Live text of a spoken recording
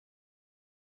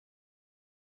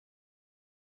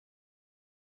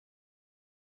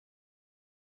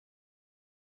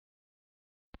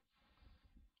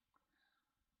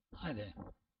Hi there.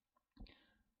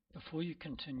 Before you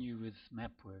continue with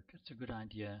map work, it's a good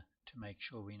idea to make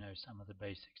sure we know some of the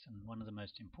basics, and one of the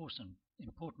most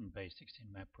important basics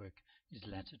in map work is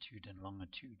latitude and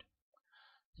longitude.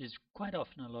 There's quite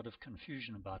often a lot of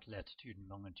confusion about latitude and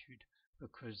longitude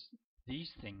because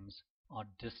these things are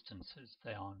distances,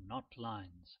 they are not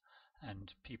lines,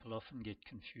 and people often get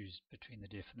confused between the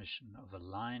definition of a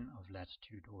line of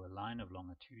latitude or a line of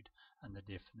longitude and the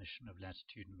definition of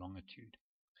latitude and longitude.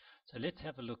 So let's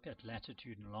have a look at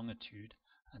latitude and longitude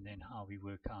and then how we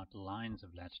work out lines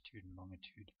of latitude and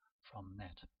longitude from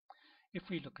that. If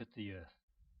we look at the Earth,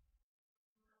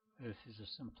 Earth is a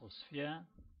simple sphere.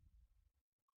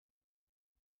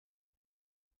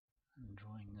 I'm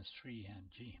drawing this freehand.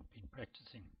 Gee, I've been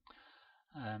practicing.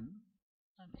 And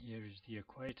here is the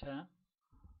equator,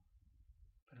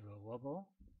 bit of a wobble,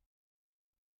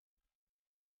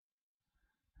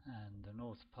 and the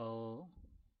North Pole,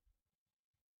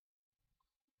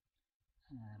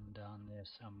 and down there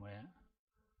somewhere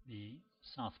the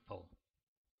South Pole.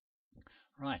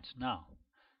 Right, now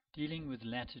dealing with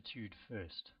latitude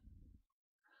first.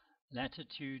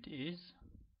 Latitude is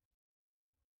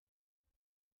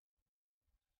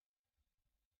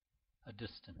a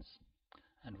distance.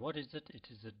 And what is it? It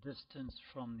is a distance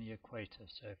from the equator.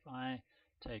 So if I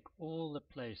take all the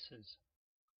places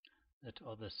that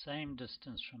are the same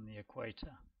distance from the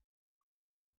equator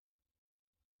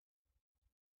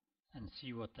and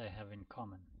see what they have in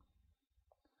common.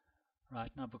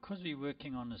 Right, now because we're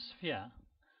working on a sphere,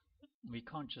 we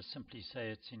can't just simply say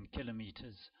it's in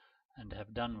kilometers and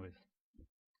have done with.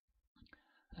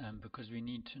 Because we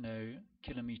need to know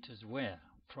kilometers where,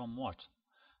 from what.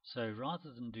 So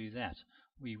rather than do that,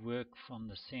 we work from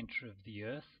the center of the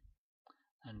Earth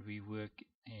and we work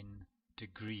in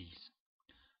degrees.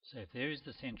 So if there is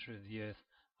the center of the Earth,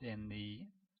 then the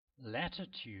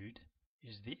latitude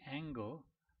is the angle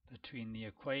between the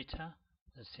equator,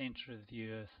 the center of the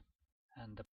Earth,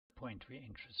 and the point we're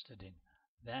interested in.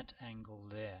 That angle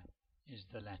there is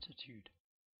the latitude.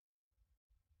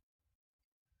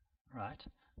 Right?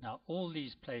 Now all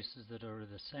these places that are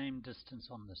the same distance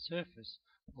on the surface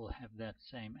will have that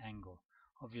same angle.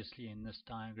 Obviously in this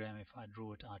diagram, if I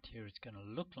draw it out here, it's going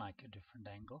to look like a different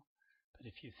angle, but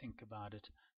if you think about it,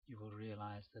 you will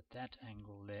realize that that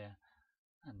angle there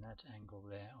and that angle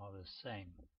there are the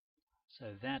same.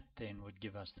 So that then would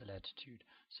give us the latitude.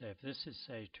 So if this is,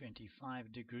 say,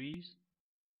 25 degrees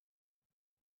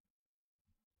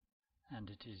and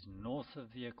it is north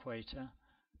of the equator,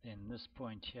 then this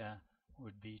point here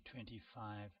would be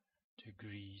 25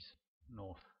 degrees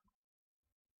north.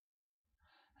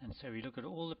 And so we look at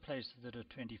all the places that are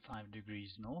 25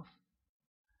 degrees north,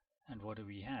 and what do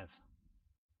we have?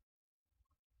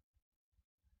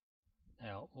 They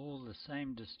are all the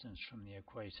same distance from the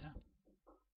equator,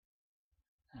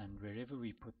 and wherever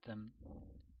we put them,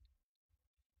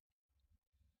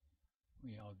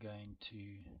 we are going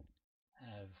to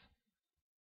have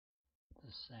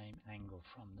the same angle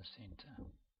from the center.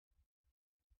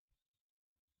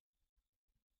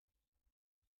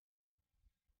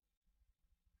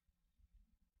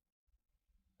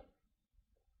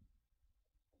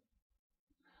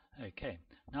 Okay,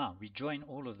 now we join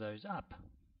all of those up.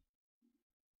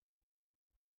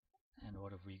 And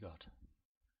what have we got?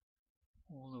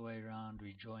 All the way around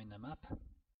we join them up.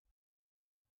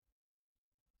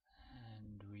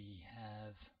 And we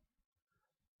have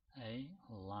a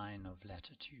line of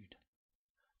latitude.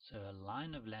 So a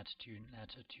line of latitude and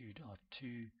latitude are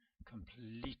two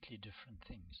completely different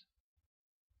things.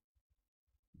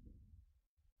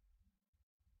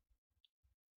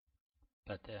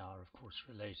 But they are, of course,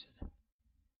 related.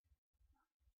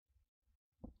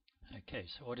 Okay,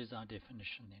 so what is our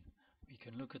definition then? We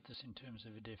can look at this in terms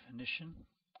of a definition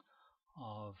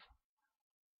of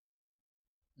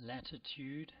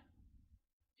latitude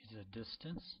is a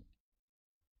distance.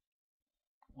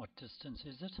 What distance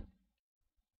is it?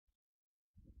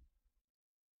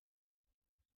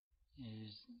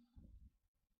 Is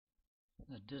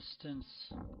the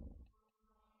distance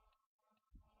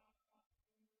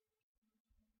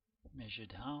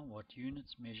measured how? What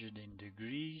units? Measured in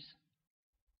degrees.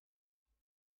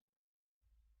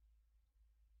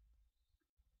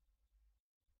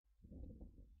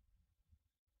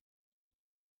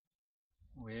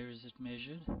 Where is it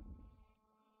measured?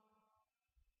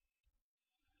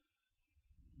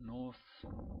 North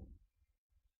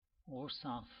or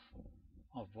south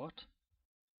of what?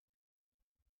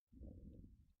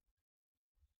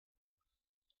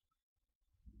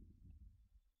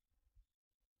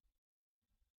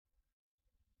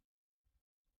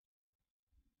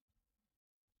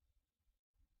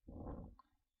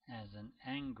 as an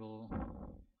angle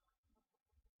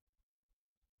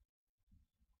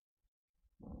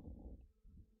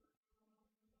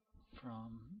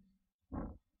from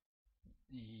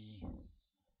the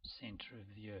center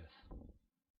of the Earth.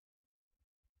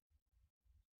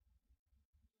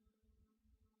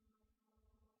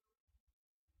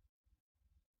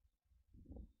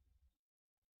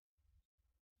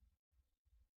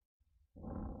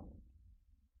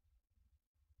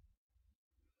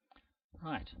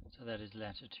 Right, so that is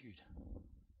latitude.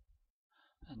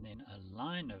 And then a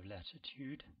line of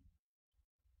latitude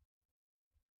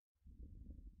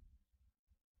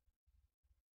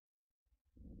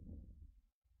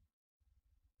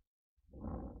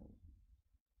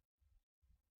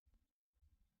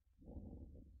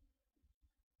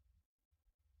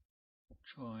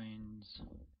joins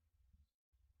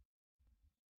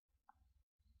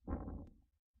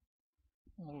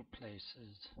all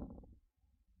places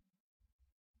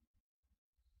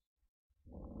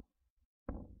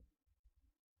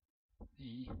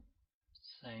the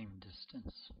same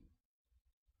distance.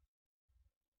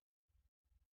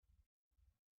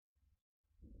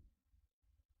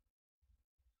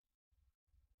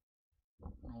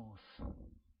 North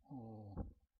or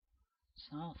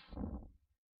south,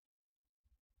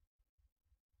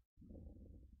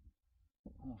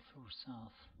 north or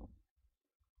south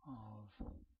of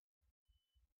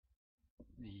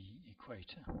the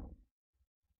equator.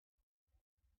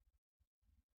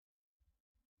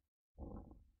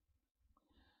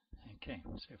 Okay,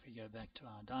 so if we go back to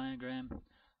our diagram,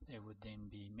 there would then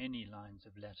be many lines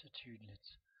of latitude.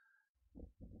 Let's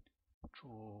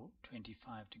draw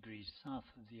 25 degrees south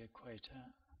of the equator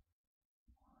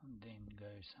and then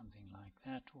go something like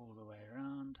that all the way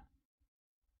around.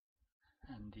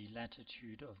 And the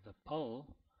latitude of the pole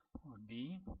would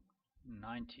be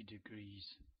 90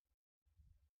 degrees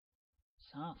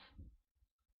south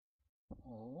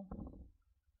or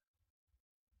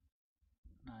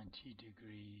 90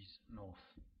 degrees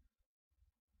north.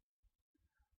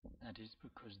 That is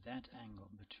because that angle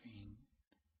between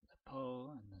the pole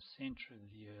and the center of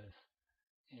the Earth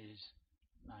is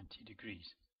 90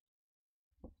 degrees.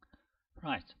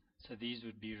 Right, so these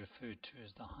would be referred to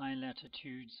as the high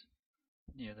latitudes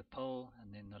near the pole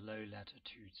and then the low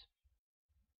latitudes.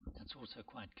 That's also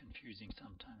quite confusing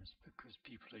sometimes because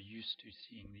people are used to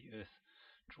seeing the Earth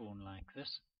drawn like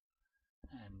this,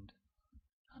 and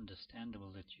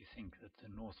understandable that you think that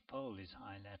the North Pole is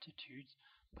high latitudes,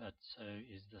 but so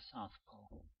is the South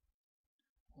Pole.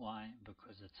 Why?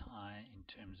 Because it's high in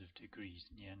terms of degrees,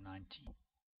 near 90.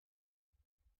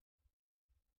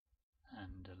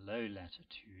 And a low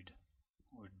latitude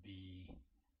would be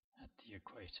at the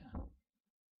equator.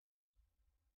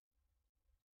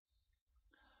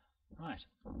 Right.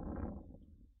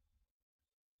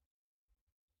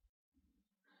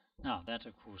 Now that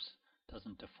of course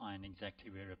doesn't define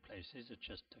exactly where a place is, it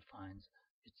just defines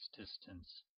its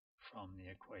distance from the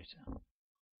equator.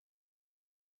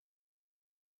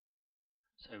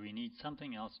 So we need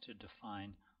something else to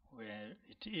define where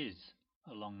it is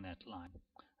along that line,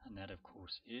 and that of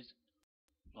course is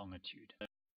longitude.